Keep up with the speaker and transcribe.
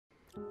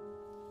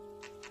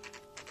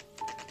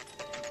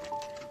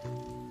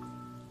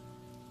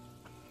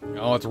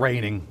Oh, it's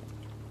raining.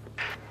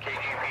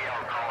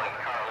 KGPL calling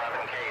car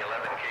 11K,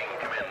 11 King,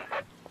 come in.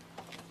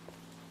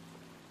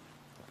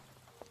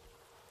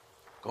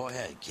 Go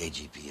ahead,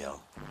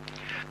 KGPL.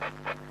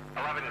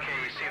 11K,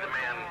 see the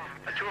man.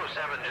 A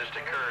 207 just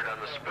occurred on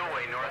the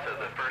spillway north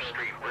of the 1st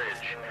Street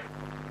Bridge.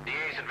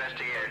 DA's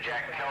investigator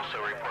Jack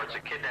Kelso reports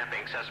a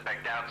kidnapping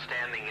suspect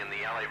outstanding in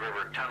the LA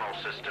River tunnel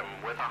system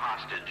with a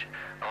hostage.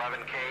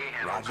 11K,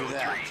 handle Roger code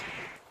that.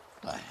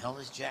 3. The hell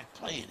is Jack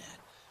playing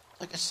at?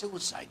 Like a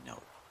suicide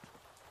note.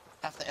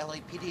 Half the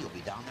LAPD will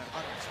be down there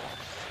hunting for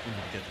him. We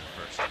need to get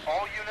there first.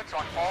 All units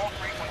on all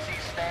frequencies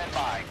stand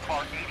by.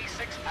 Car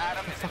 86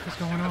 Adam is in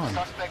pursuit of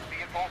suspect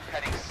vehicle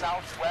heading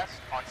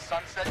southwest on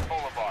Sunset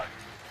Boulevard.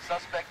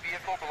 Suspect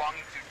vehicle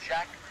belonging to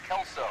Jack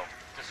Kelso,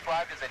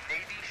 described as a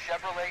Navy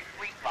Chevrolet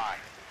Fleetline.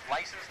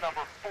 License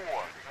number 4,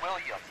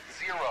 William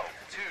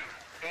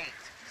 0286.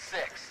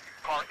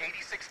 Car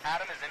 86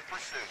 Adam is in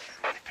pursuit.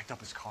 They picked up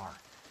his car.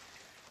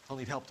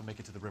 He'll need help to make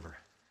it to the river.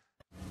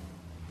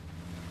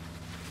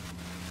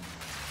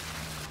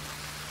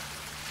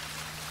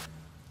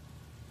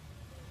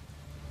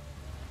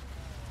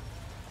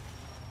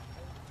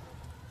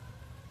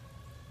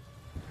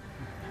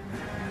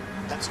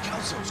 That's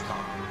Kelso's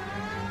car.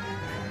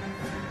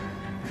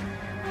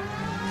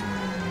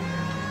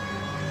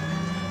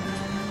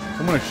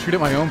 I'm gonna shoot at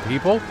my own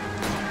people?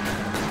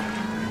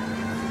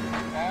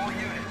 All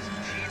units,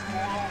 Chief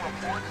Morrow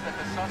reports that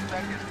the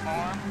suspect is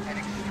armed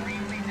and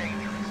extremely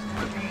dangerous.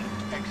 Repeat,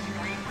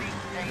 extremely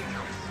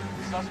dangerous.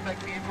 Suspect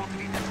vehicle to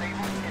be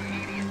disabled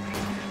immediately.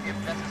 If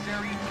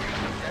necessary,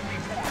 use of deadly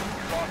force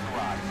is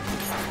authorized.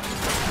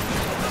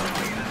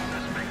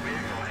 Suspect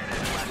vehicle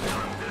headed west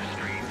on Fifth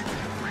Street.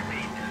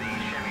 Repeat, the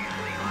Chevy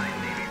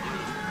Fleetline Navy Blue.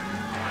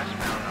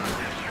 Westbound on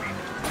Fifth Street.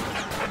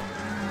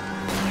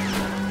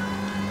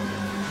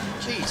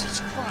 Jesus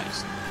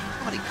Christ.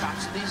 How many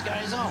cops do these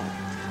guys own?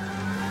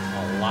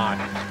 A lot.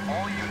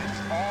 All units,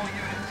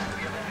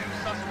 we have a new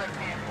suspect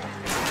vehicle.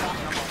 It's shop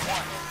number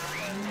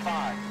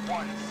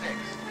 13516.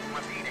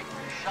 Repeating,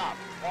 shop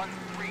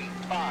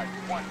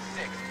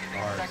 13516 is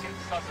a second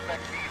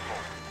suspect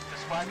vehicle.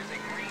 Described as a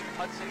green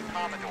Hudson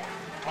Commodore.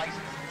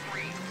 License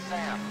 3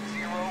 Sam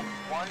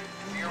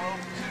 0102.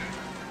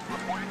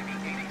 Reported to be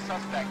aiding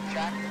suspect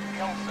Jack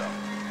Kelso.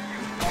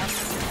 Use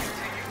caution to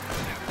continue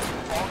pursuit.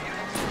 All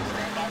units,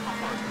 stand by for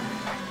further.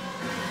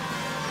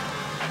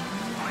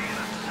 All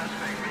units,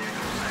 suspect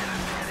vehicle sighted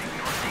heading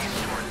northeast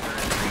toward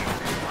 3rd Street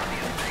on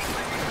the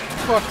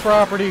embankment. Fuck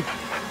property.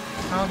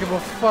 I don't give a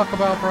fuck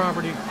about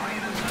property.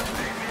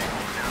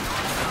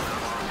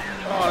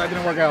 Oh, that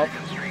didn't work out.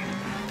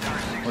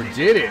 Or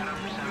did it?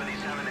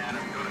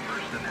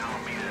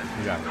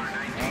 We got it.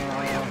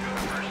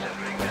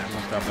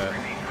 Stop that.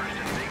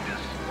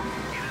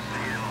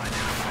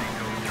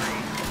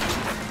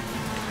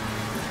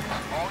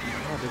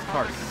 Oh, this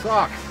car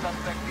sucks.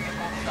 Suspect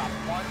vehicle shop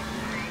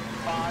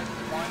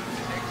 13516.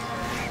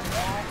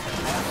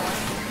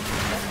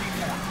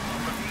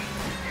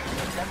 Use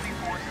of deadly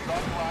force is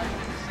authorized in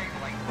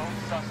disabling both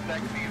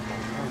suspect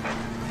vehicles.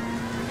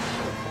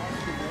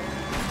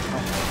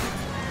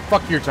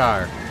 Fuck your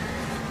tire.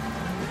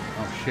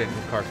 Oh shit,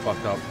 this car's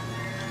fucked up.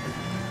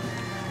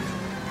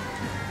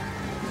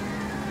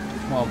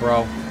 Come on,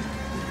 bro.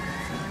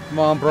 Come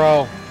on,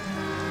 bro.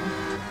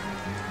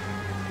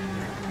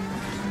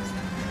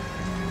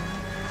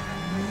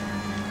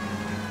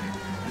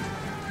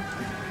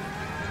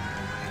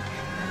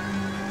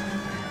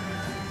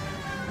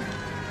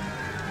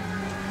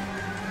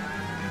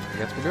 I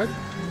guess we're good.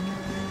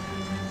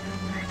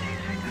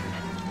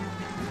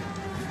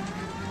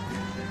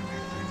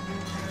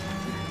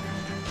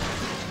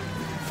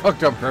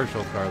 Fucked up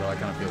Herschel's car though, I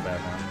kind of feel bad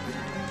now.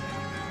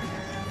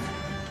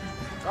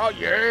 Oh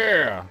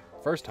yeah!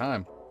 First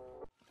time.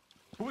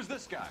 Who is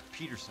this guy?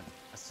 Peterson,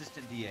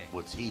 assistant DA.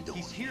 What's he doing?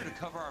 He's here to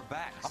cover our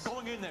backs. I'm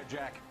going in there,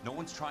 Jack. No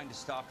one's trying to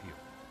stop you.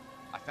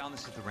 I found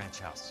this at the ranch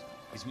house.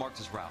 He's marked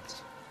his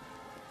routes.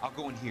 I'll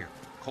go in here.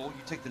 Cole,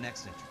 you take the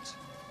next entrance.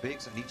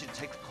 Biggs, I need you to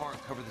take the car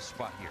and cover this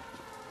spot here.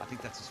 I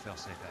think that's his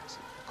fail-safe exit.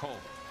 Cole,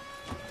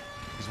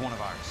 he's one of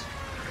ours.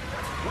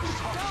 What are you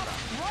talking about?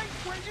 Right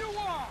where you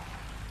are!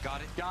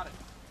 Got it? Got it.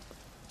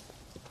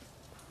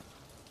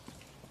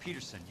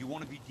 Peterson, you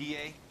want to be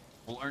DA?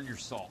 We'll earn your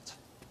salt.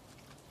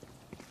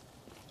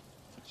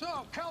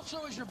 So,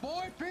 Kelso is your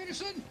boy,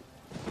 Peterson?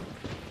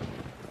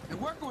 You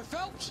working with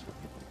Phelps?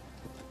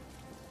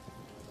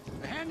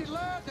 A handy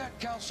lad, that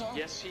Kelso.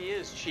 Yes, he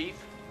is, Chief.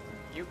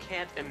 You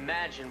can't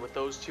imagine what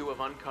those two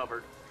have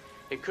uncovered.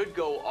 It could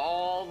go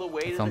all the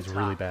way to the top. Sounds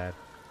really bad.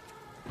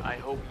 I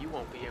hope you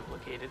won't be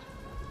implicated.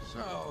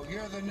 So,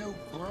 you're the new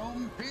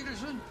groom,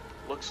 Peterson?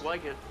 Looks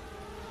like it.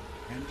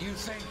 And you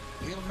think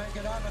he'll make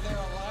it out of there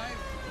alive?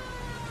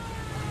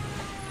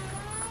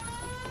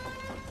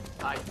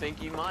 I think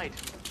he might.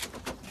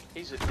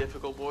 He's a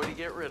difficult boy to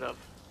get rid of.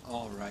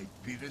 All right,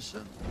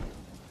 Peterson.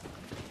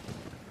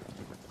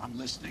 I'm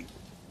listening.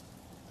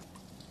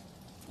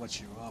 What's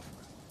your offer?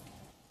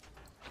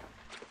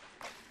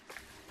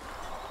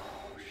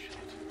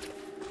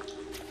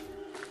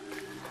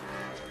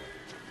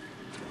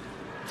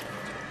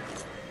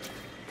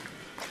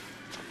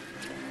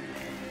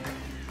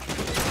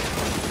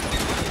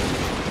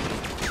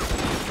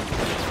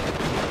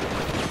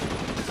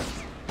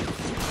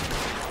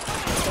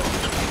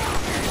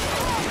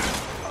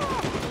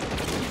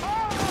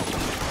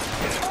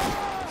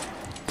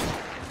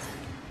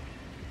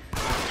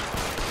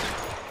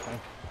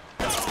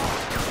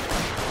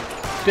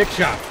 Dick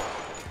shot.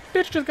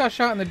 Bitch just got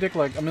shot in the dick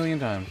like a million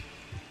times.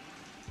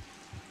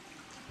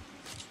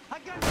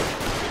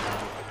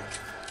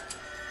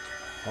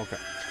 Okay.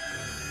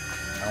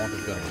 I don't want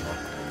this gun anymore.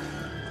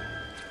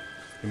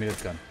 Give me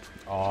this gun.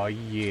 Oh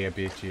yeah,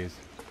 bitches.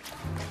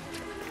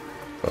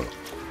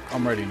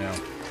 I'm ready now.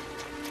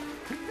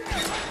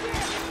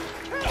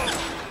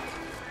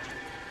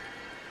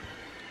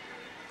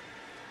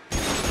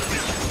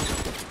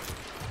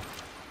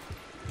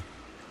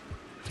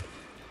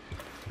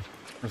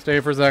 I'll stay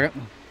here for a second.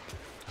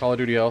 Call of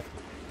Duty health.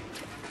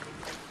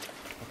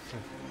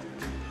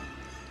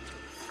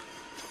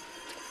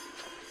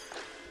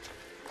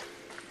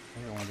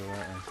 I don't want to do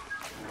that one.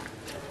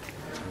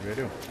 Maybe I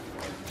do.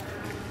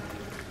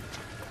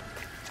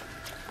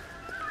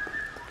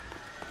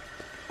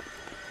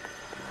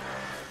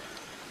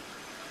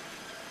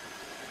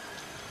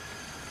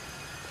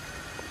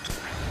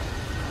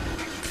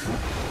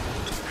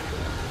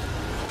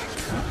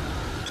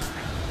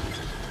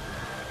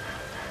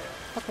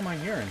 What the fuck am I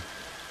hearing?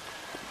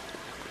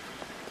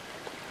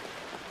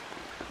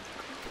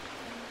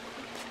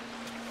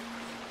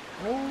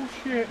 Oh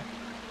shit.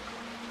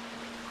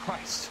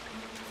 Christ.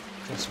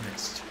 Just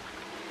missed.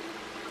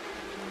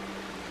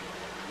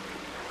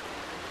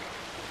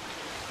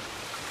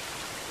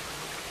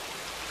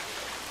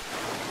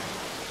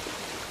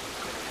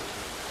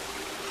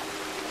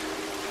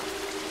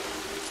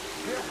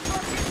 They're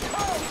fucking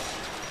toast!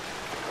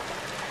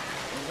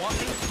 You want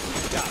me?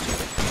 You got me.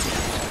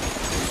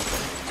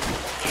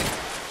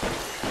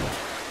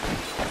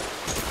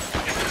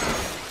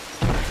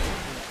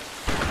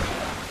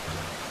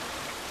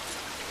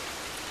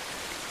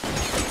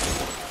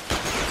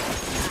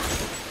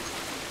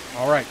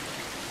 Alright.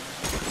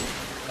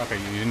 Okay,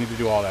 you didn't need to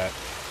do all that.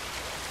 Where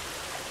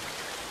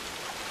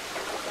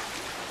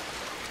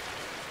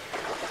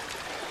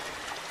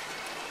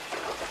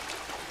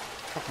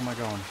the fuck am I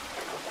going?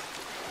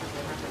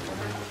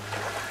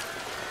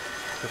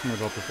 I'm gonna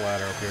go up this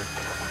ladder up here.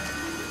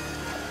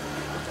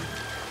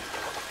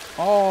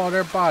 Oh,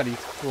 their bodies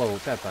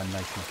float. That's a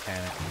nice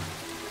mechanic.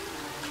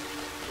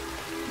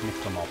 Makes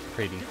them all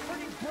pretty. You're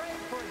pretty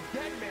brave for a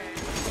dead man.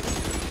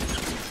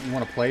 You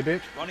wanna play,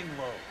 bitch? Running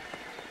low.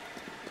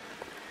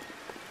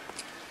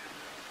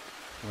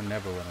 We're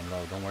never running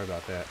low. Don't worry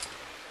about that.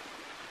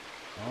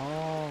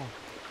 Oh.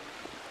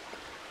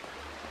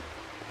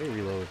 They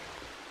reload.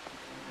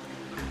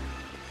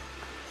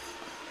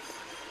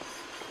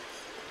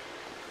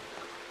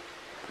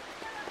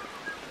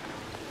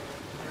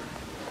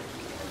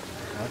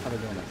 I like how they're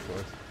doing that for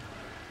us.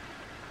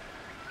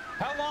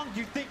 How long do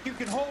you think you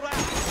can hold out?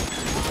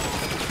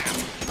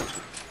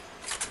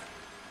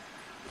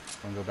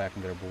 I'm gonna go back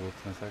and get our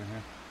bullets in a second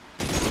here.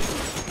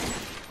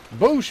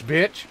 Boosh,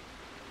 bitch!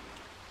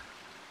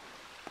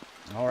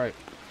 Alright.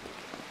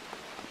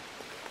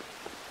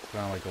 I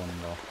don't like going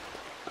in low.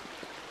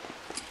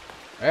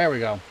 There we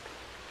go.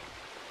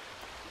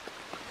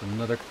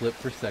 Another clip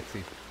for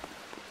sexy.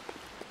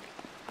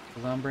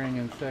 Cause I'm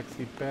bringing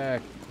sexy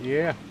back.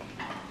 Yeah.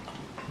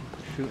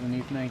 Shooting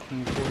these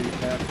 1940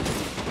 packs.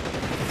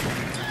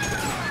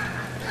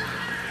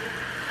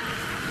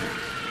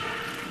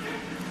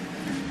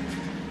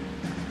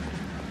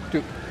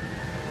 Dude.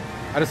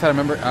 I just had to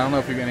remember, I don't know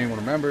if anyone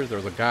remembers, there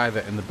was a guy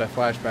that in the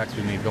flashbacks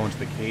when he'd go into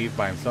the cave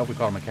by himself, we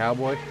called him a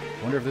cowboy.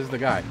 I wonder if this is the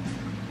guy.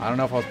 I don't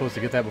know if I was supposed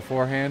to get that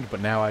beforehand, but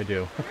now I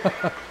do.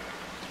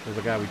 There's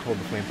a guy we told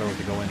the flamethrowers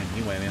to go in, and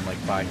he went in like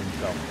by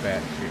himself,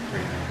 fat shit,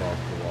 crazy, balls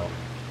to the wall.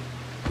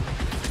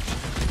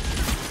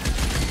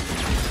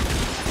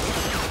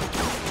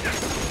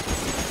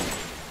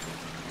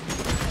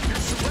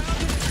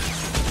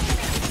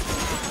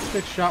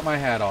 Bitch shot my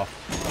hat off.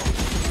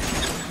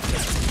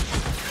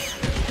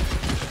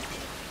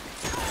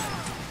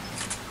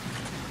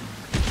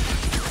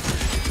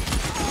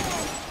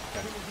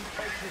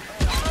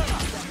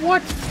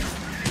 What?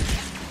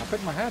 I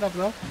picked my hat up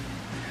though.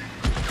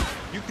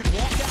 You can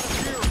walk out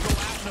of here or go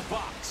out in a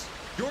box.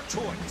 Your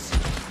choice.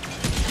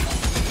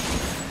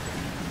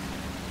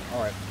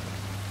 Alright.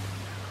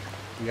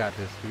 We got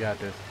this. We got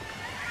this.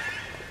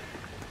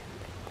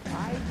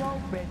 Eyes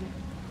open.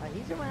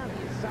 He's around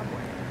here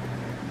somewhere.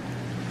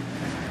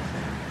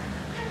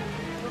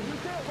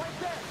 He's there, right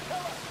there.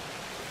 Tell us.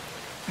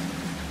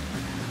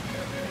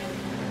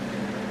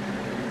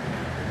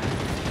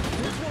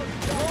 This one's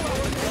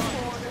going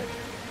on.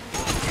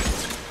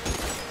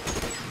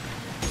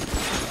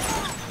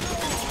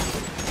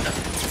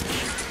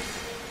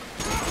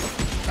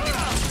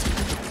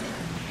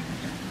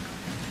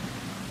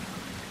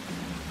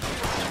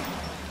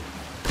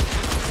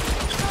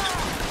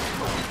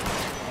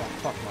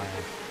 Fuck my ass.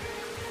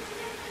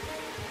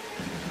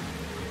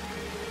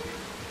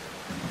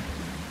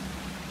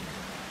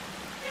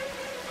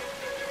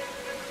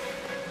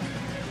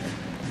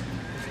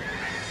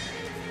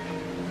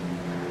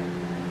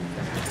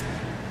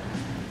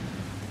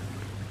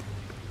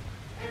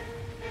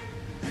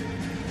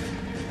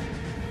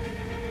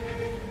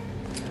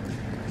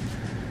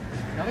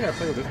 I think I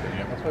play with this gun.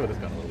 Yeah, let's play with this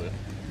gun a little bit.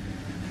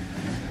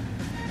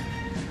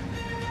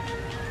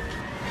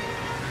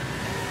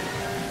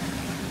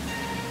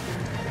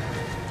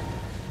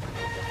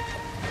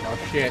 Oh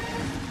shit. The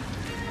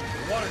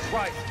water's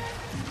rising.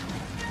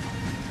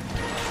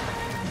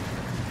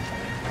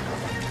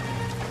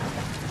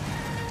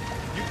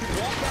 You can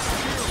walk out of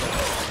here.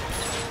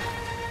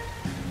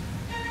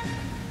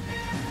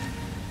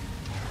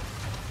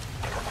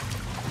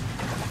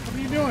 What are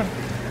you doing?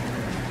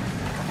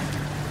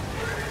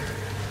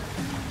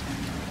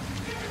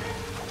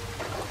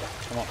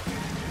 Come on.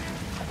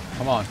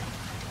 Come on.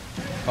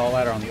 Call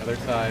ladder on the other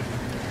side.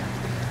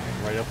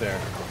 Right up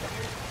there.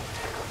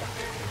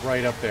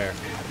 Right up there.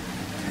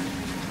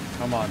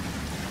 Come on.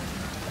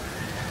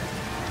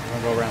 I'm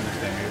gonna go around this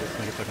thing. Maybe this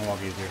makes it so I can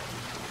walk easier.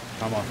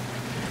 Come on.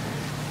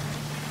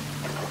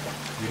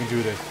 You can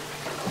do this.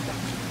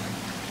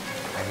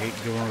 I hate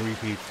doing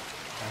repeats.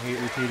 I hate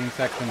repeating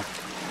sections.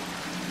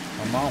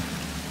 Come on.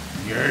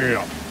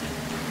 Yeah!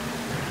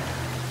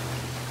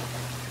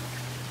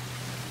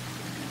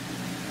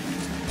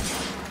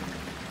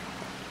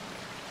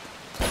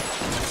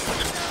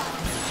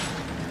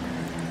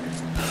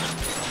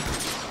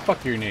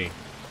 Fuck your knee.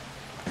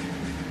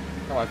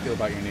 That's how I feel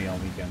about your knee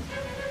on weekends.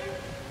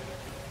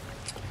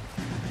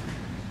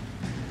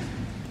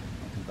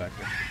 Come back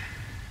here.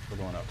 We're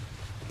going up.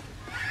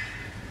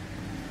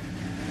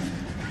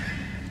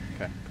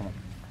 Okay, come on.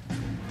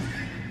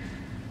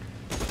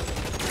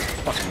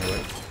 Fucking knew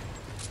it.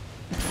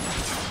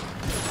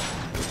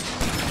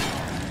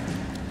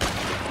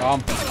 How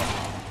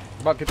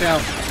about get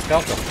down?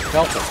 Kelso,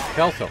 Kelso,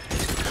 Kelso.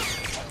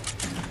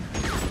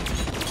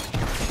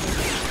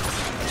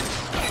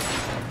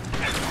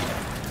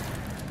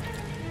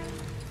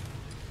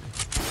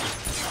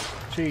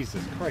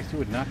 Jesus Christ, you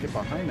would not get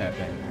behind that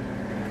thing.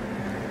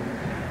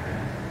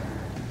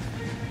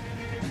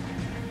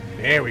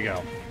 There we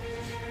go.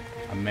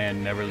 A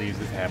man never leaves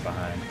his hat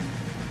behind.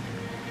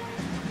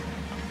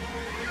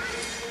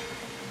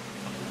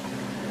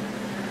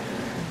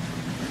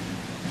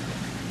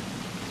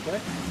 This way?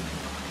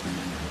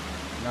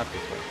 Not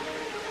this way.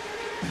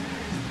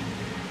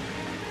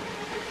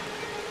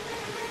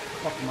 Where the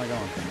fuck am I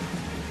going?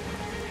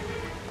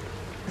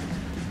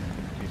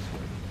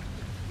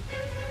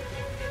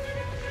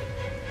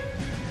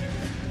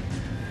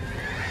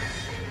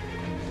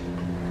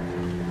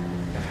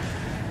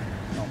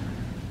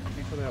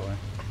 That way.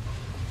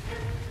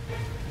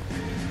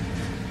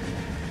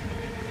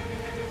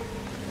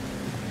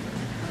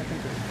 I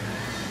think this.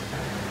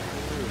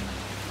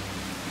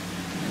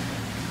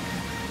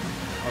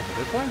 Oh, so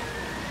this way?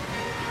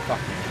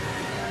 Fuck me.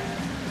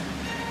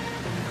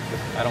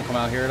 I don't come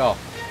out here at all.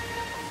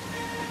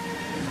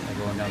 I'm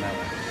going down that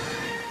way.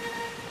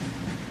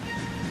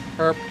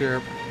 Herp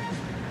derp.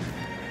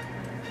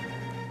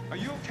 Are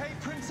you okay,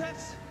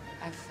 Princess?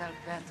 I felt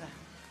better.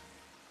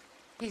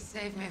 He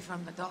saved me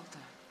from the doctor.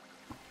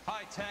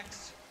 Hi,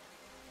 Tex.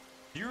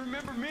 You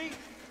remember me?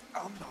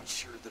 I'm not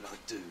sure that I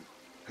do.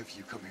 Have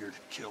you come here to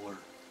kill her?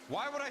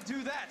 Why would I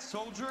do that,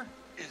 soldier?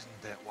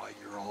 Isn't that why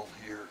you're all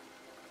here?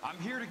 I'm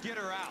here to get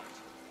her out.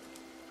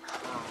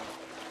 Her.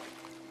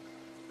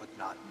 But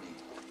not me.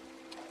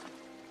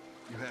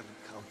 You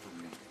haven't come for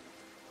me.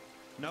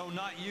 No,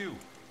 not you.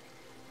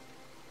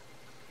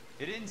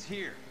 It ends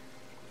here.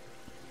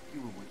 You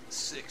were with the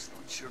 6th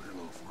on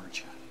Sugarloaf, weren't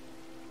you?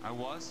 I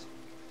was?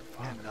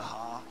 And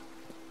Naha?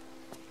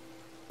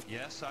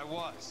 Yes, I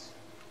was.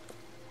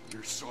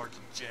 You're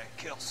Sergeant Jack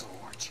Kelso,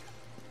 aren't you?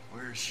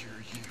 Where's your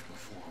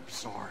uniform,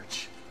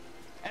 Sarge?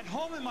 At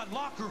home in my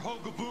locker,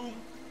 Hogaboom.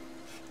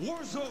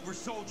 War's over,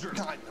 soldier.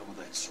 I know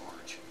that,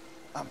 Sarge.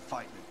 I'm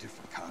fighting a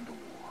different kind of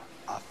war.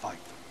 I fight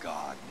for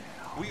God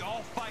now. We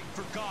all fight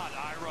for God,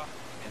 Ira.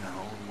 In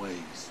our own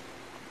ways.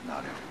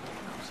 Not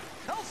everyone knows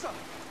it. Elsa!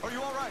 Are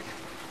you all right?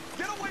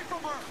 Get away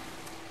from her!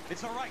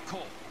 It's all right,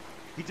 Cole.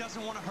 He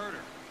doesn't want to hurt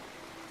her.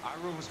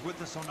 Ira was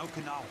with us on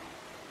Okinawa.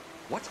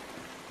 What?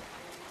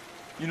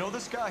 You know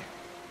this guy?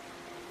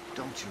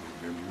 Don't you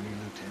remember me,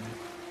 Lieutenant?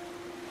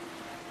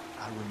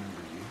 I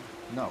remember you.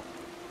 No.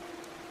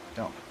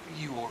 Don't.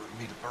 You ordered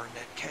me to burn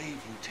that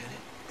cave,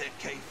 Lieutenant. That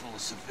cave full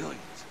of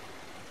civilians.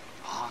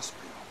 A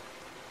hospital.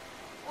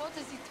 What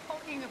is he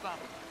talking about?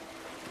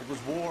 It was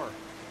war.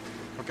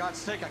 For God's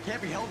sake, I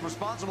can't be held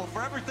responsible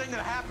for everything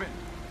that happened.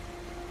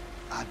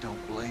 I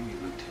don't blame you,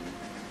 Lieutenant.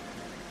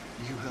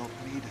 You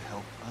helped me to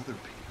help other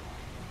people.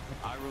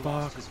 Ira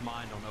lost his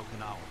mind on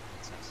Okinawa,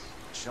 Princess.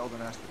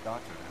 Sheldon asked the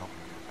doctor to help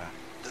me get back.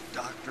 The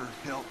doctor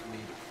helped me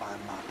to find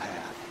my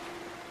path.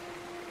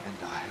 And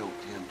I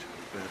helped him to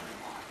a better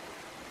one.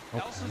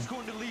 Okay. Elsa's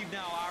going to leave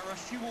now, Ira.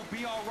 She will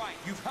be all right.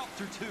 You've helped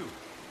her, too.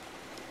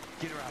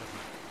 Get her out of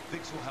here.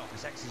 Biggs will help.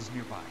 His ex is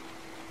nearby.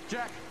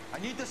 Jack, I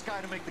need this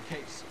guy to make the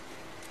case.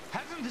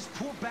 Hasn't this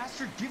poor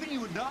bastard given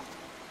you enough?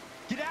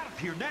 Get out of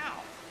here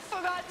now!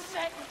 For God's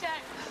sake,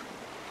 Jack!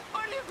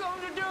 What are you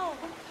going to do?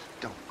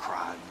 Don't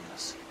cry,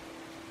 miss.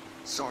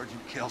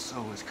 Sergeant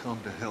Kelso has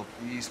come to help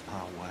ease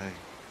my way.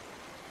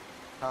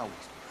 I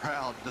was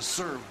proud to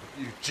serve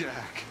with you,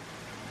 Jack.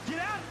 Get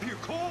out of here,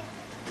 Cole!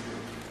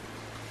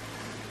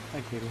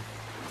 Hi, Katie.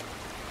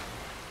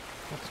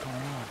 What's going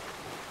on?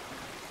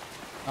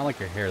 I don't like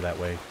your hair that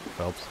way,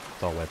 Phelps.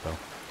 It's all wet, though.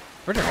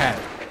 Where's your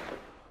hat?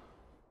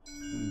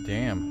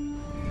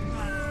 Damn.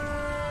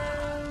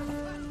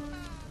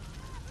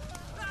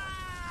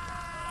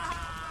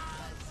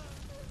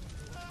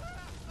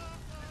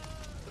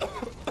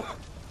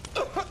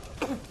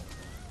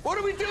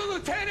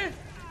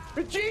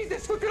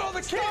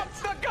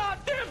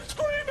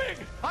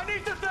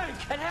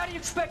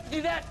 expect to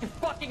do that, you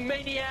fucking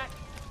maniac?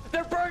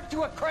 They're burned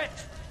to a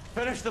crisp.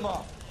 Finish them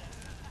off.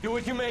 Do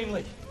it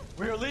humanely.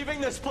 We are leaving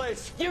this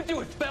place. You do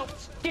it,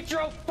 Phelps. Get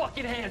your own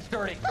fucking hands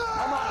dirty.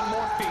 I'm out of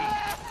morphine.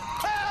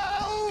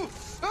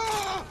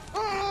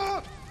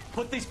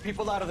 Put these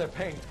people out of their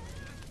pain.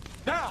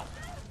 Now,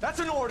 that's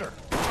an order.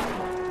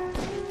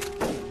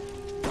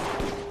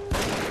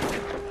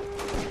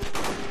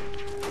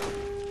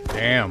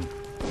 Damn.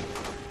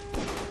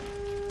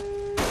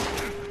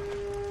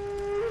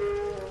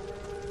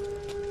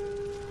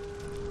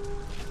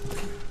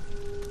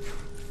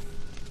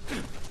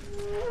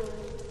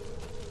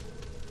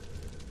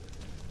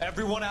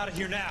 Everyone out of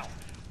here now.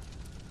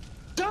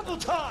 Double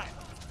time!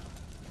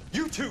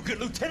 You two get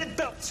Lieutenant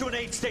Phelps to an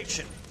aid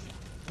station.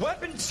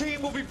 Weapons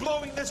team will be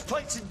blowing this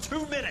place in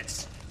 2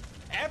 minutes.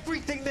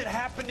 Everything that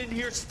happened in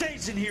here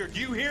stays in here. Do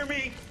you hear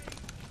me?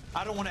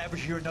 I don't want to ever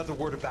hear another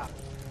word about it.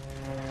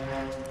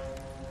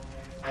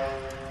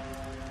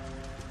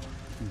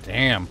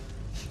 Damn.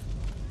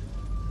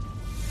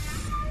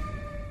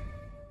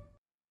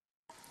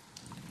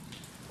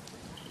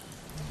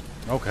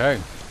 Okay.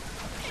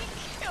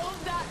 Killed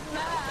that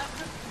man!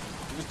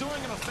 He was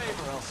doing him a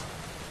favor, Elsa.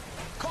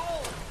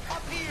 Cole,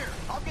 up here!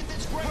 I'll get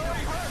this great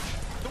hurt!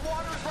 The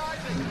water's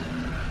rising!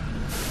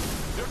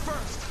 You're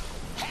first!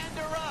 Hand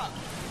her up!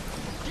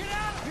 Get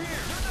out of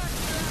here! You're not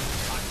Jack!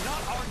 I'm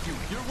not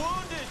arguing. You're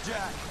wounded,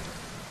 Jack!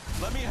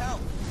 Let me help.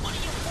 What are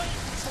you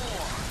waiting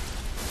for?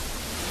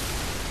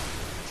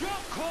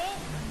 Jump, Cole!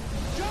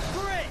 Jump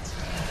for it!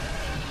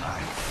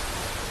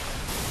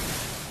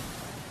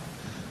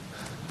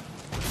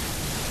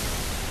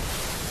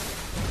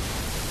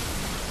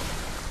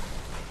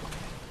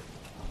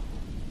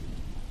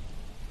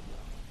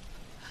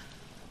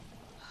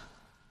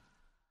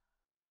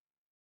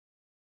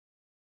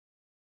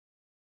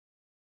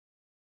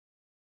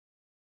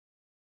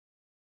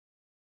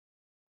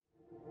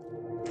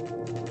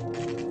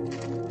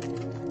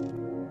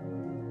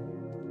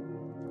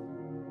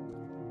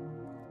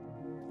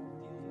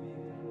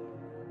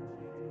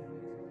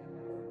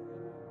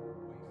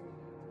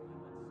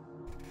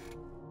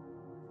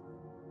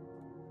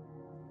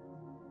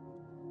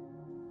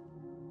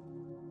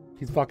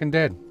 He's fucking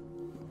dead.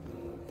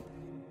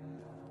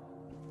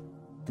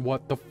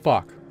 What the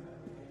fuck?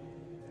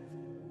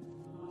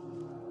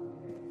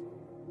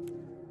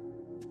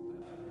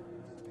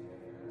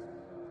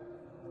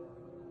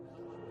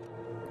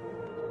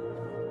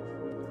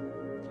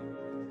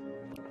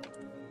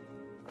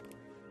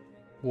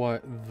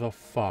 What the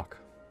fuck?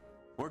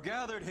 We're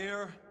gathered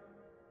here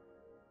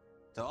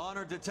to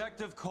honor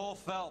Detective Cole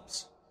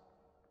Phelps.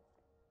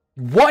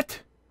 What?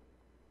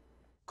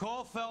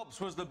 Cole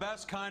Phelps was the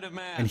best kind of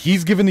man. And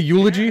he's giving the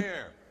eulogy?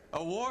 Here,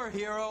 a war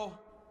hero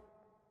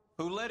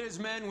who led his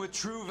men with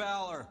true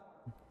valor.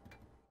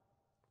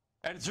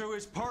 And through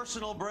his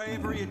personal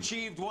bravery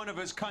achieved one of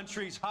his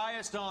country's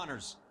highest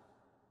honors.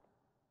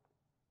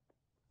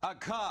 A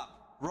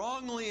cop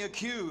wrongly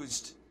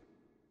accused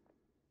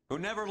who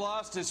never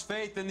lost his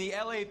faith in the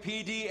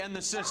LAPD and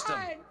the system.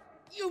 Fine.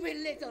 You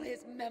belittle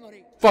his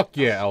memory. Fuck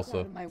yeah, Elsa.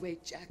 Out of my way,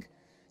 Jack.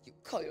 You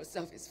call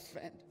yourself his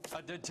friend.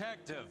 A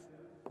detective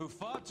who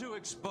fought to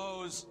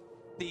expose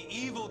the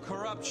evil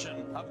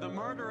corruption of the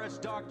murderous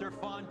Dr.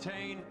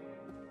 Fontaine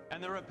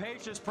and the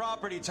rapacious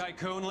property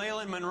tycoon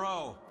Leyland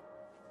Monroe.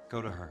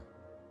 Go to her.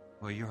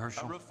 Will you,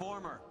 Herschel? A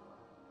reformer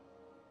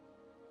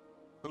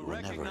who You were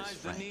never his recognized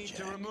friend, the need to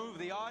Jack. remove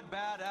the odd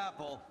bad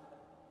apple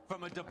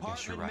from a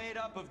department right. made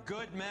up of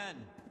good men.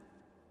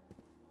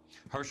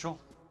 Herschel?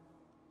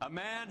 A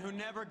man who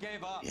never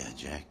gave up. Yeah,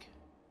 Jack.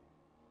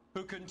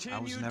 Who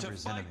continued never to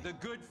his fight enemy. the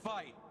good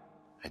fight.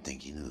 I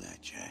think you knew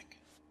that, Jack.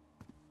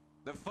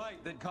 The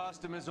fight that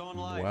cost him his own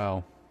life.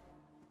 Wow.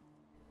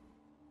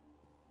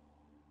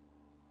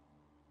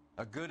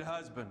 A good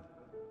husband.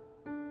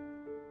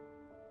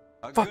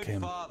 A Fuck good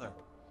him. father.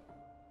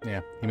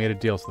 Yeah, he made a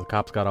deal so the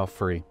cops got off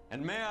free.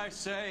 And may I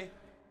say,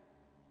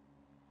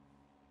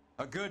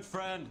 a good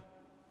friend.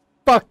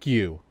 Fuck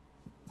you.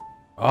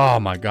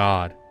 Oh my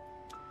god.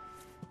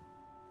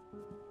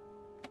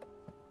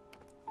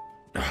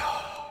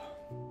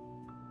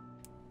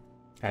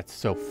 That's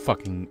so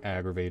fucking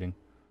aggravating.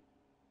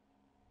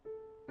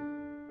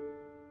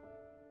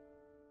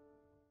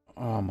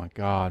 Oh my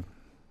god.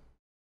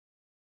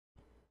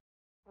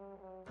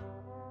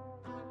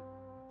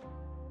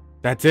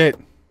 That's it.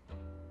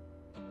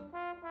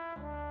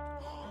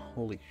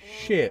 Holy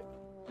shit.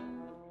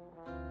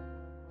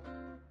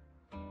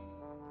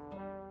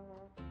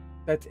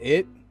 That's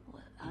it?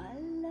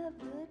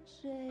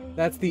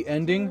 That's the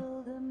ending?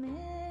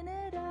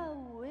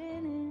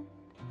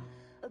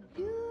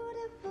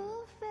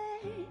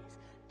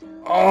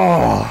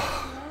 Oh.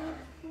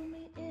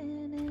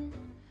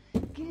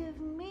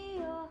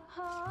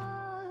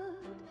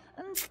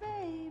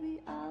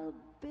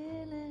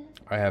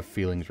 I have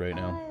feelings right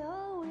now.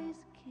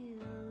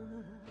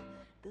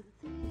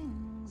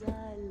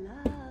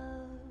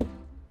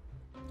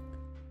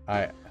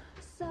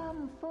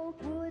 Some folk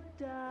would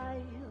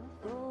die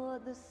for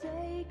the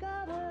sake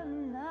of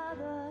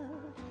another.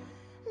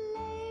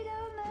 Laid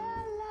on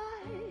their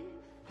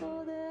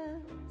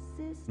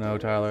No,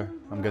 Tyler.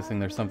 I'm guessing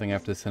there's something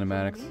after the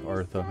cinematics.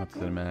 Or not the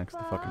cinematics,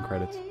 the fucking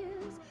credits.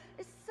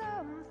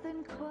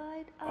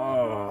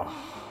 Oh.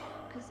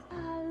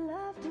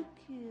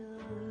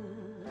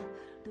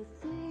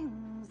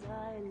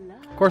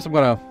 Of course I'm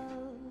gonna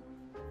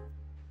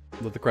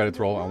let the credits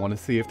roll. I want to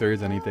see if there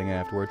is anything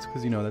afterwards.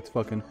 Because, you know, that's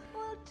fucking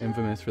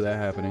infamous for that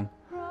happening.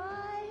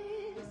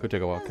 Could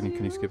take a while. Can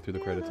you skip through the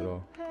credits at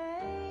all?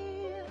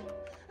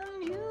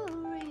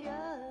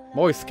 I'm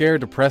always scared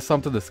to press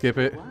something to skip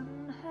it.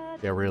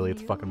 Yeah, really,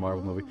 it's a fucking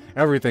Marvel movie.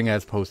 Everything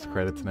has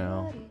post-credits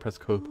now. Press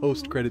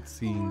post-credit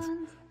scenes.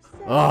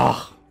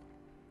 Ugh!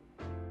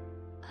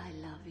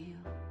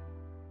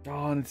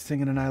 Oh, and it's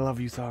singing an I Love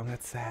You song.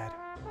 That's sad.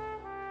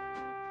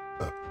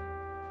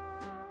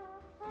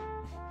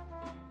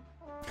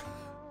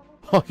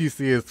 All you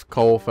see is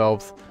Cole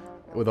Phelps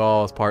with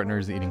all his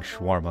partners eating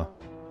shawarma.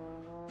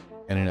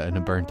 And in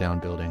a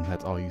burnt-down building.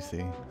 That's all you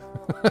see.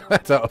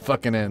 That's how it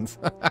fucking ends.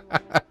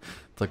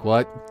 It's like,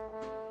 what?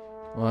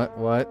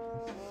 What?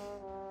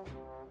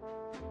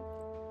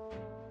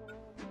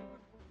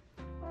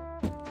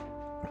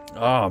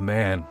 Oh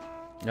man,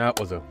 that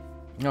was a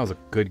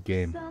good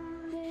game.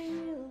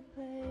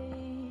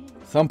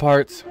 Some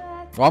parts,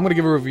 well, I'm gonna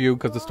give a review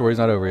because the story's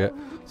not over yet,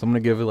 so I'm gonna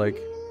give it like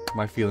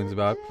my feelings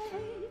about it.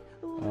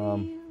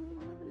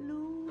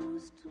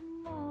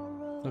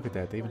 Look at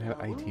that, they even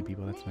have IT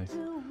people. That's nice.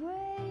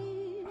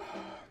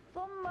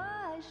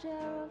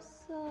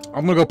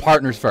 I'm gonna go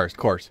partners first, of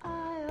course.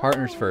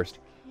 Partners first.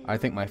 I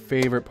think my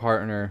favorite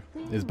partner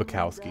is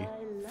Bukowski.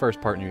 First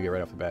partner you get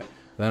right off the bat.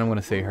 Then I'm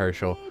gonna say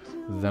Herschel.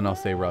 Then I'll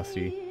say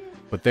Rusty.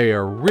 But they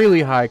are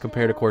really high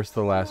compared, of course, to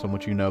the last one,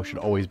 which you know should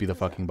always be the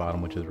fucking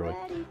bottom, which is Roy.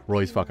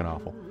 Roy's fucking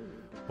awful.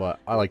 But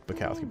I like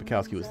Bukowski.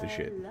 Bukowski was the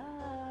shit.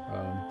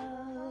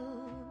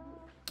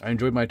 I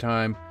enjoyed my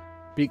time.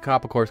 Beat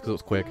Cop, of course, because it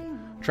was quick.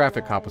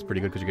 Traffic Cop was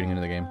pretty good because you're getting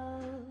into the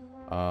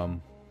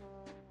game.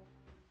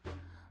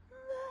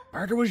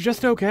 Murder was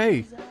just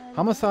okay.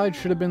 Homicide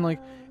should have been like...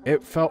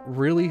 It felt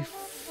really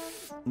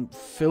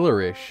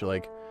fillerish.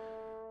 Like,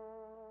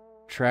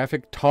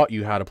 Traffic taught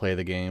you how to play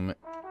the game,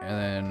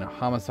 and then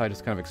Homicide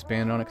just kind of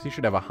expanded on it, because you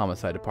should have a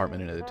Homicide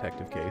department in a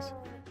detective case.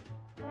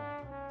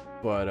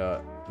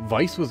 But,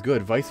 Vice was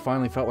good. Vice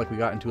finally felt like we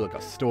got into, like,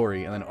 a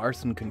story, and then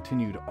Arson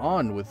continued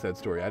on with said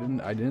story. I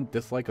didn't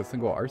dislike a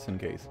single Arson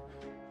case.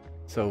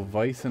 So,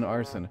 Vice and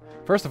Arson.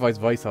 First of all,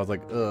 Vice, I was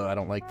like, ugh, I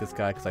don't like this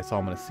guy, because I saw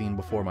him in a scene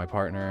before my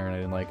partner, and I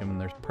didn't like him,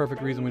 and there's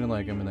perfect reason we didn't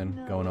like him, and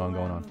then going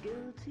on.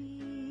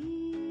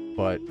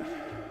 But...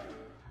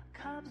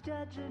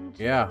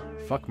 yeah,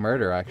 fuck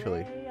Murder,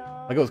 actually.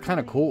 Like, it was kind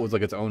of cool. It was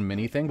like its own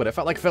mini thing, but it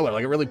felt like filler.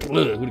 Like, it really...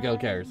 Who the hell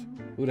cares?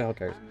 Who the hell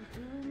cares?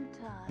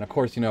 And of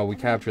course, you know, we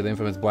capture the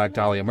infamous Black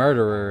Dahlia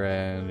murderer,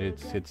 and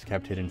it's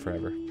kept hidden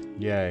forever.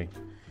 Yay.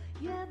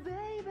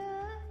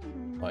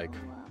 Like...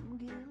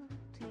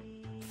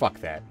 fuck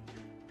that.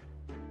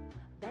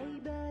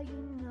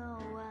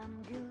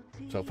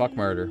 So, fuck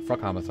Murder.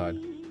 Fuck Homicide.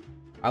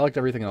 I liked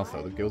everything else,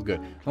 though. It was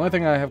good. The only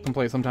thing I have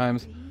complaints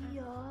sometimes...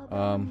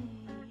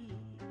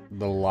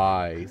 the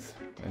lies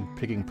and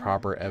picking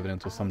proper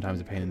evidence was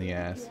sometimes a pain in the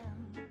ass.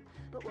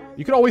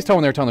 You could always tell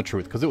when they were telling the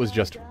truth, because it was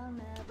just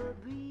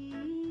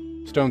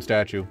stone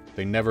statue.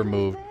 They never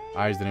moved.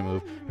 Eyes didn't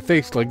move. If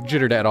they like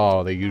jittered at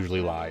all, they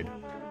usually lied.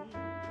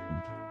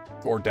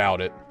 Or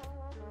doubt it.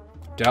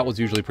 Doubt was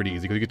usually pretty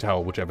easy, because you could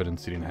tell which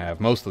evidence you didn't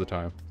have most of the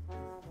time.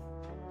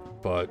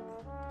 But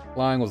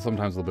lying was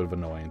sometimes a little bit of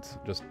annoyance.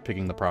 Just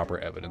picking the proper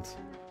evidence.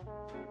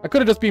 That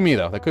could have just been me,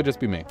 though. That could just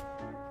be me.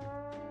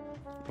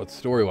 But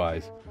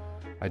story-wise,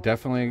 I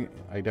definitely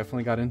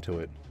got into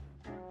it.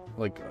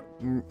 Like,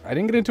 I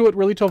didn't get into it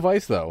really till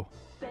Vice, though.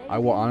 I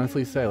will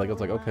honestly say, like, I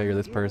was like, okay, you're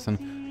this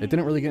person. It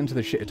didn't really get into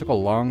the shit. It took a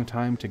long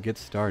time to get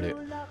started.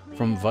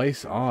 From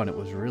Vice on, it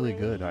was really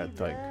good. I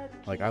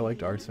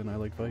liked Arson. I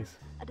liked Vice.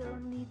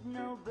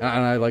 And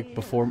I liked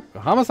before...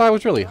 Homicide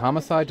was really...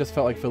 Homicide just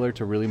felt like filler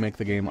to really make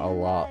the game a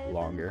lot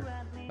longer.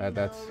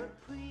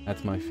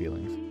 That's my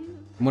feelings.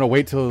 I'm gonna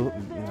wait till...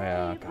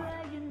 yeah, God.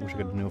 Wish I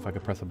could know if I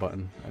could press a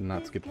button and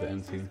not skip the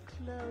end scene.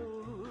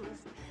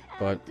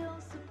 But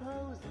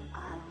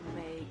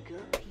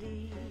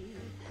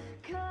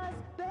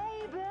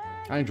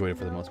I enjoyed it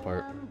for the most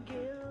part.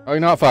 Oh, you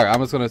know what? Fire. I'm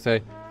just gonna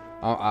say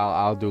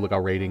I'll do like a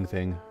rating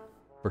thing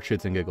for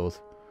shits and giggles.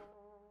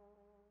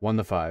 1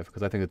 to 5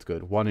 because I think it's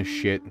good. 1 is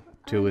shit,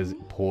 2 is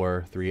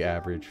poor, 3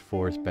 average,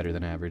 4 is better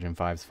than average, and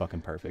 5 is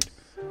fucking perfect.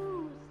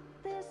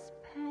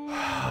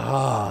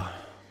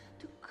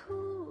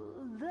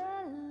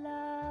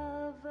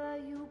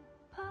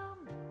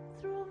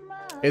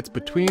 It's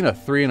between a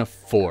 3 and a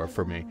 4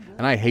 for me,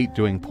 and I hate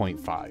doing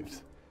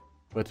 0.5s.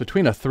 But it's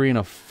between a 3 and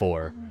a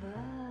 4.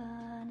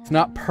 It's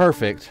not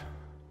perfect.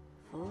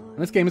 And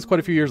this game is quite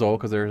a few years old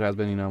because there has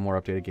been, you know,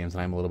 more updated games,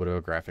 and I'm a little bit of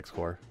a graphics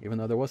whore, even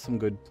though there was some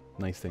good,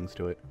 nice things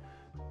to it.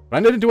 But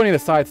I didn't do any of the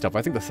side stuff.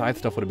 I think the side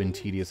stuff would have been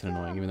tedious and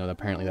annoying, even though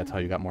apparently that's how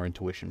you got more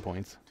intuition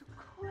points.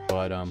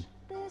 But I'm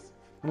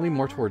gonna lean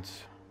more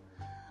towards...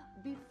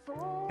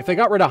 If they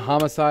got rid of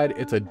Homicide,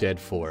 it's a dead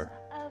 4.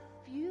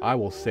 I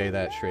will say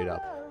that straight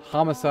up.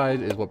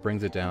 Homicide is what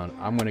brings it down.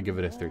 I'm gonna give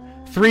it a 3.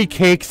 3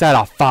 cakes out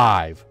of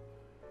 5.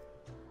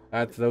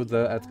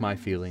 That's my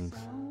feelings.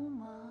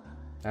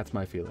 That's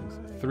my feelings.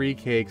 3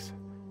 cakes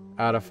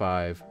out of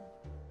 5.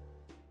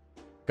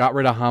 Got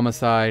rid of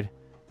Homicide.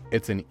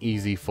 It's an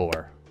easy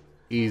 4.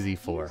 Easy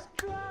 4.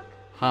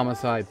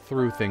 Homicide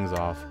threw things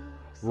off.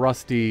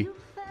 Rusty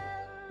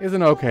is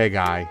an okay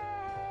guy.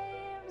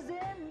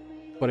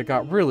 But it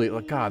got really,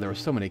 like, God, there were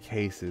so many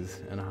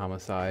cases in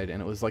Homicide,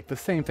 and it was like the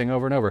same thing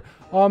over and over.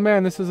 Oh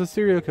man, this is a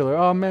serial killer.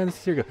 Oh man, this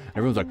is a serial killer. And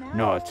everyone's like,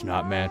 no, it's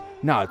not, man.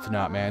 No, it's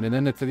not, man. And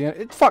then it's at the end,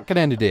 it fucking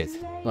ended it.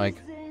 Like,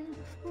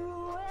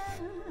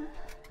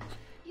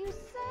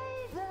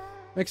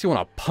 makes you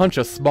want to punch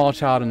a small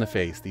child in the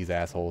face, these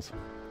assholes.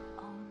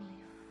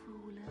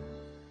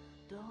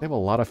 They have a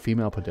lot of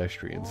female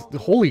pedestrians.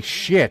 Holy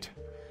shit.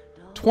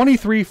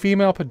 23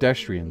 female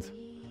pedestrians.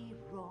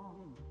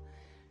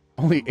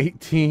 Only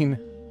 18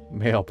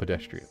 male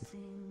pedestrians.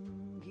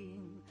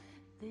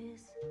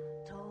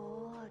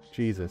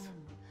 Jesus.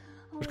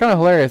 Which is kind of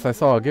hilarious. I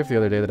saw a GIF the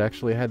other day that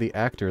actually had the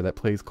actor that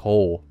plays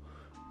Cole.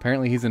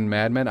 Apparently he's in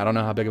Mad Men. I don't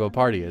know how big of a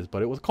part he is,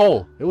 but it was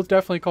Cole. It was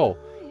definitely Cole.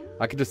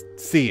 I could just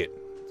see it.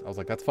 I was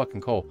like, that's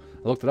fucking Cole.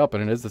 I looked it up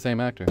and it is the same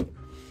actor.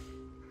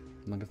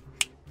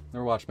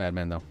 Never watched Mad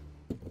Men though.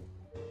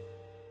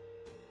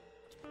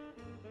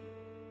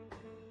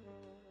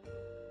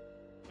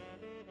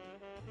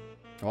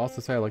 I'll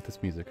also say I like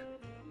this music.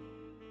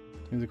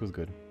 Music was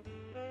good.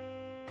 It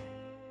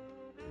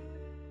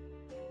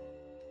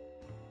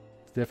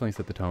definitely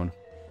set the tone.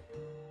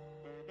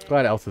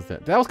 Glad Elsa's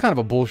dead. That was kind of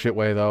a bullshit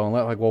way though.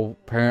 Like, well,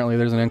 apparently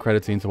there's an end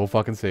credit scene, so we'll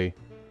fucking see.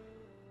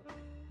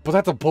 But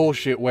that's a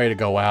bullshit way to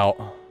go out.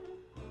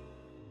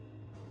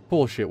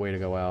 Bullshit way to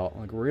go out.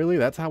 Like, really?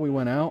 That's how we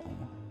went out?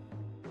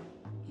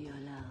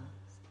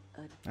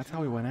 That's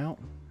how we went out?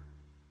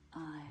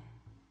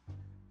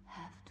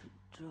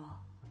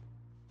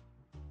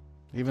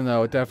 Even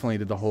though it definitely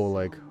did the whole,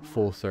 like,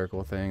 full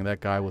circle thing. That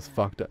guy was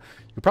fucked up.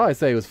 You could probably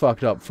say he was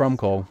fucked up from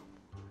Cole.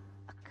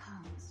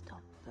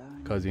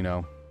 Because, you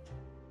know,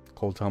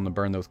 Cole told him to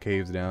burn those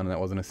caves down, and that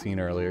wasn't a scene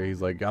earlier.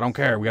 He's like, I don't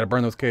care, we gotta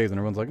burn those caves. And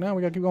everyone's like, no,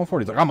 we gotta keep going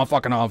forward. He's like, I'm a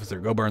fucking officer,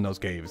 go burn those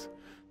caves.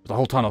 There's a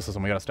whole tunnel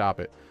system, we gotta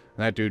stop it.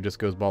 And that dude just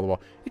goes ball to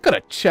wall. He could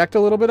have checked a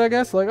little bit, I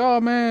guess. Like, oh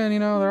man, you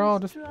know, they're all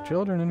just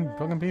children and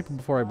fucking people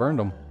before I burned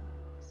them.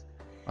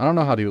 I don't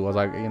know how dude was.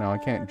 Like, you know, I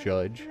can't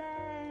judge.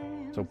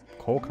 So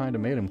Cole kind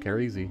of made him care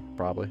easy,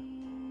 probably.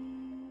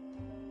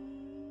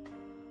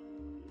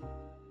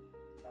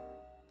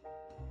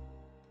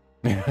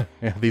 Yeah,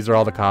 these are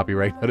all the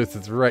copyright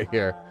notices right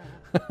here.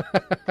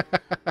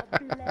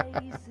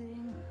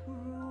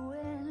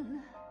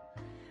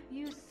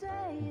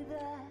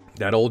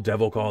 That old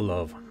devil called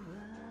love.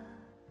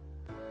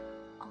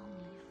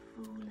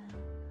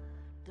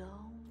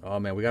 Oh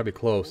man, we gotta be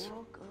close.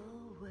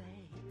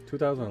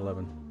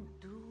 2011.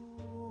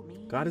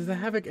 God, is the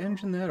Havoc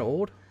engine that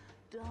old?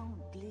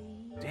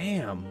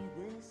 Damn.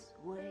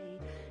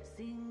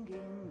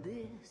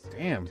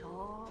 Damn.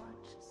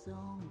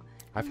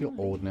 I feel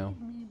old now,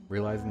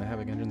 realizing the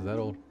Havoc engine's that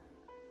old.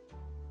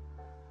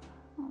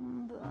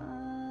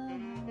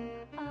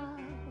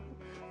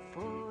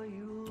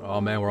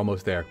 Oh man, we're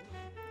almost there.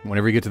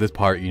 Whenever you get to this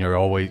part, you're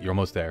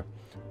almost there.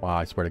 Wow,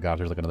 I swear to God,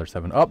 there's like another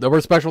 7. Oh, there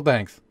were special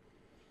thanks.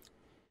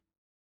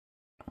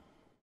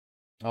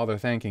 Oh, they're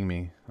thanking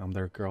me. I'm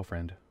their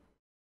girlfriend.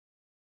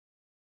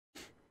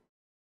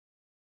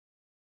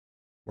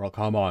 Well,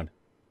 come on.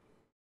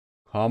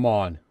 Come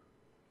on.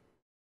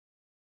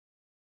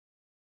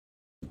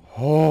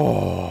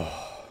 Oh.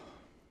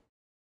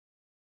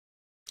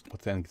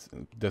 What's that?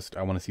 Just,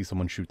 I want to see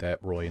someone shoot that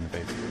Roy in the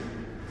face.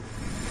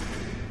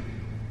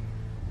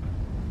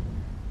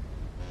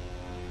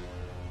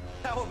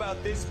 How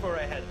about this for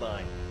a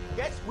headline?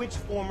 Guess which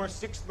former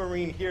 6th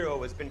Marine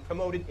hero has been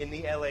promoted in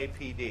the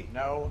LAPD?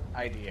 No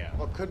idea.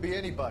 Well, could be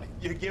anybody.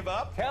 You give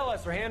up? Tell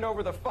us or hand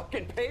over the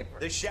fucking paper.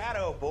 The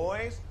Shadow,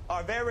 boys.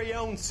 Our very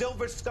own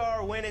Silver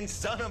Star winning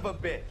son of a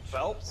bitch.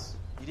 Phelps?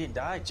 He didn't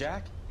die,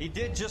 Jack. He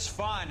did just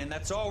fine, and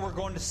that's all we're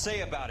going to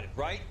say about it,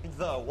 right?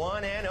 The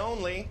one and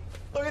only.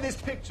 Look at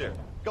this picture.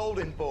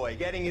 Golden boy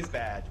getting his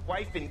badge.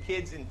 Wife and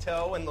kids in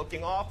tow and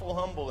looking awful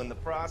humble in the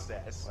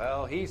process.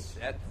 Well, he's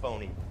that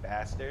phony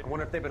bastard. I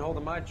wonder if they've been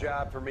holding my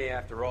job for me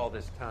after all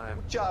this time.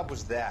 What job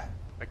was that?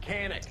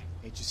 Mechanic.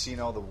 Ain't you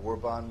seen all the war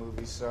bond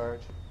movies,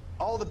 Sarge?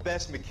 All the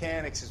best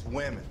mechanics is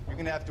women. You're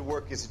gonna have to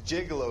work as a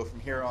gigolo from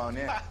here on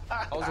in. I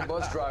was a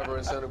bus driver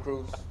in Santa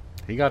Cruz.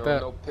 He got there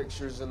that. Were no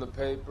pictures in the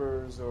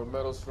papers or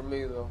medals for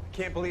me, though. I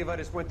can't believe I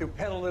just went through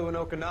Petaloo and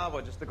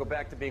Okinawa just to go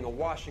back to being a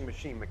washing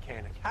machine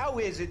mechanic. How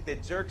is it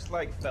that jerks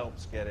like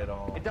Phelps get it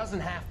all? It doesn't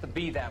have to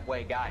be that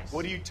way, guys.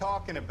 What are you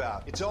talking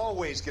about? It's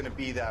always gonna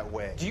be that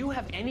way. Do you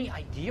have any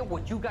idea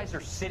what you guys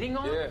are sitting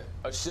on? Yeah,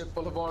 a ship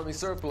full of Army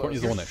surplus.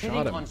 Courtney's the one that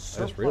shot him. I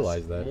just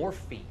realized that.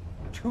 Morphine.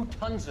 2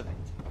 tons of it.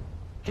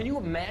 Can you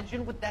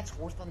imagine what that's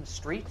worth on the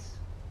streets?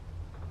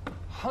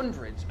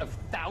 Hundreds of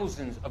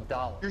thousands of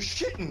dollars. You're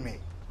shitting me.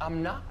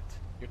 I'm not.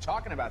 You're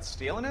talking about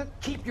stealing it?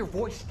 Keep your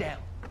voice down.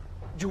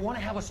 Do you want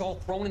to have us all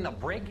thrown in the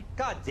brig?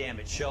 God damn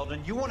it,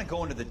 Sheldon. You want to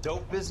go into the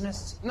dope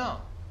business?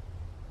 No.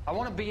 I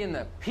want to be in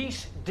the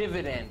peace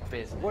dividend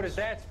business. What is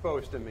that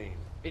supposed to mean?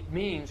 It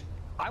means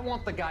I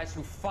want the guys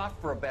who fought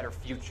for a better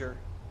future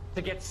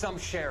to get some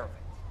share of it.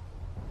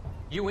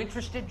 You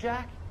interested,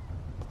 Jack?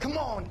 Come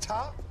on,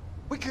 Top.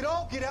 We could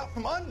all get out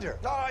from under.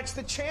 Oh, it's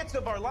the chance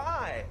of our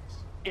lives.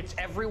 It's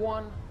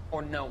everyone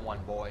or no one,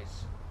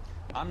 boys.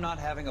 I'm not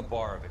having a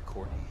bar of it,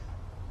 Courtney.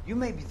 You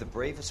may be the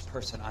bravest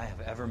person I have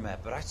ever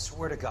met, but I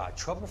swear to God,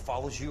 trouble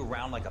follows you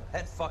around like a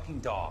pet fucking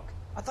dog.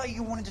 I thought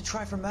you wanted to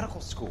try for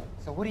medical school.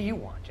 So what do you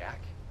want,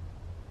 Jack?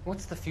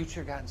 What's the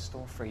future got in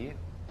store for you?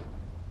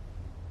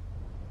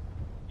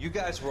 You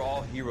guys were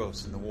all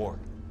heroes in the war.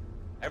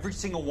 Every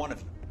single one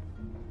of you.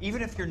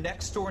 Even if your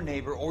next door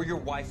neighbor or your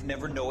wife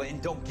never know it and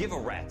don't give a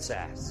rat's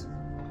ass.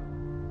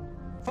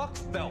 Fuck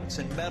Phelps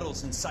and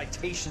medals and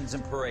citations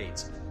and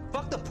parades.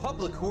 Fuck the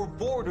public who are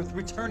bored with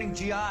returning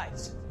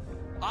GIs.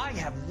 I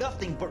have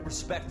nothing but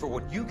respect for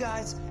what you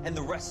guys and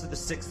the rest of the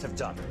Sixth have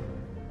done.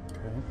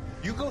 Okay.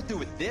 You go through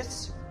with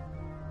this,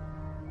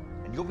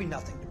 and you'll be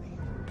nothing to me.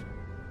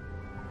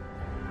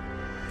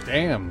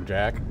 Damn,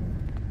 Jack.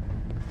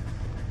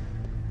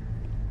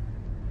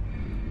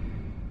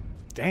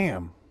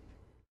 Damn.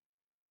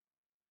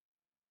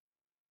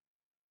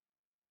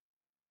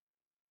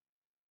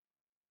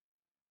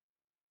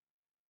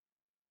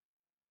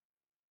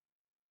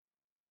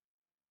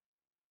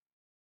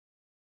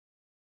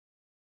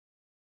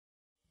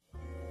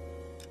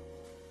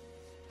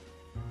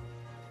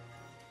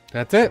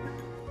 That's it.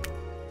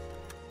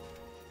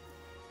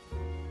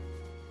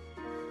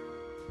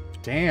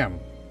 Damn.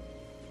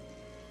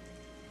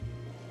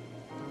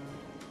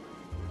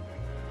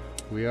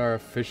 We are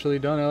officially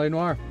done LA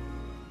Noire.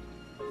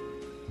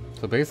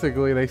 So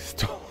basically they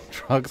stole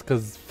drugs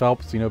because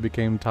Phelps, you know,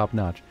 became top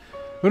notch.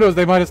 Who knows,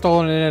 they might have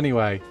stolen it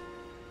anyway.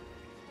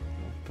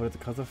 But it's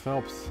because of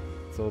Phelps.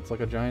 So it's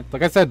like a giant,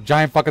 like I said,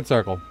 giant fucking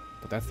circle.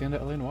 But that's the end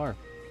of LA Noire.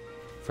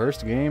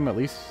 First game, at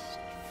least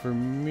for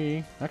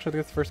me. Actually, I think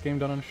it's the first game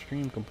done on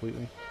stream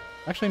completely.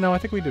 Actually, no, I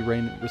think we did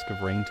Risk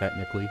of Rain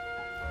technically.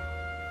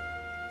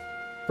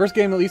 First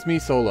game, at least me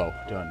solo,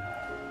 done.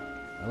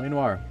 LA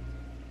Noire.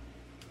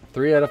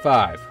 3 out of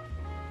 5.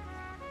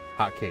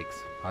 Hot cakes.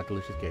 Hot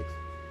delicious cakes.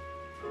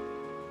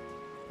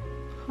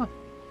 Huh.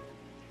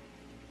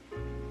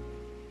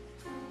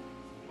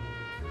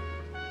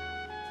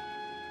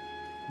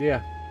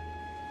 Yeah.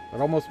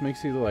 It almost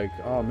makes you like,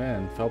 oh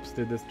man, Phelps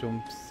did this to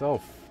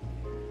himself.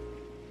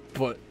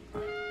 But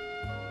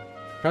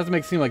tries to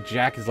make it seem like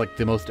Jack is like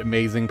the most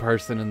amazing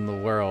person in the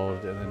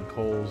world, and then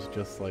Cole's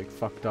just like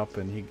fucked up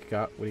and he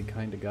got what he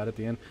kind of got at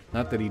the end.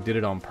 Not that he did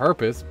it on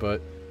purpose,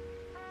 but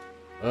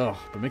ugh,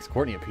 but makes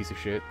Courtney a piece of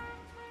shit.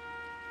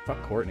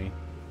 Fuck Courtney.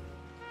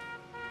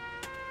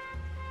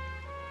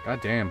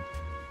 God damn.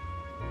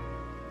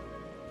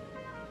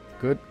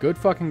 Good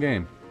fucking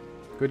game.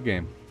 Good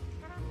game.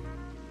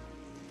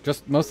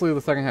 Just mostly the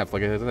second half.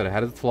 Like I said, it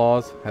had its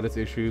flaws, had its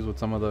issues with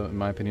some of the, in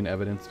my opinion,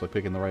 evidence, like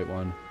picking the right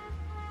one.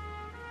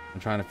 I'm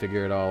trying to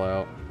figure it all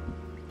out.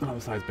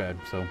 Homicide's bad,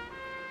 so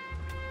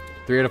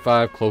 3 out of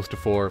 5, close to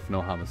 4 if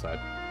no homicide.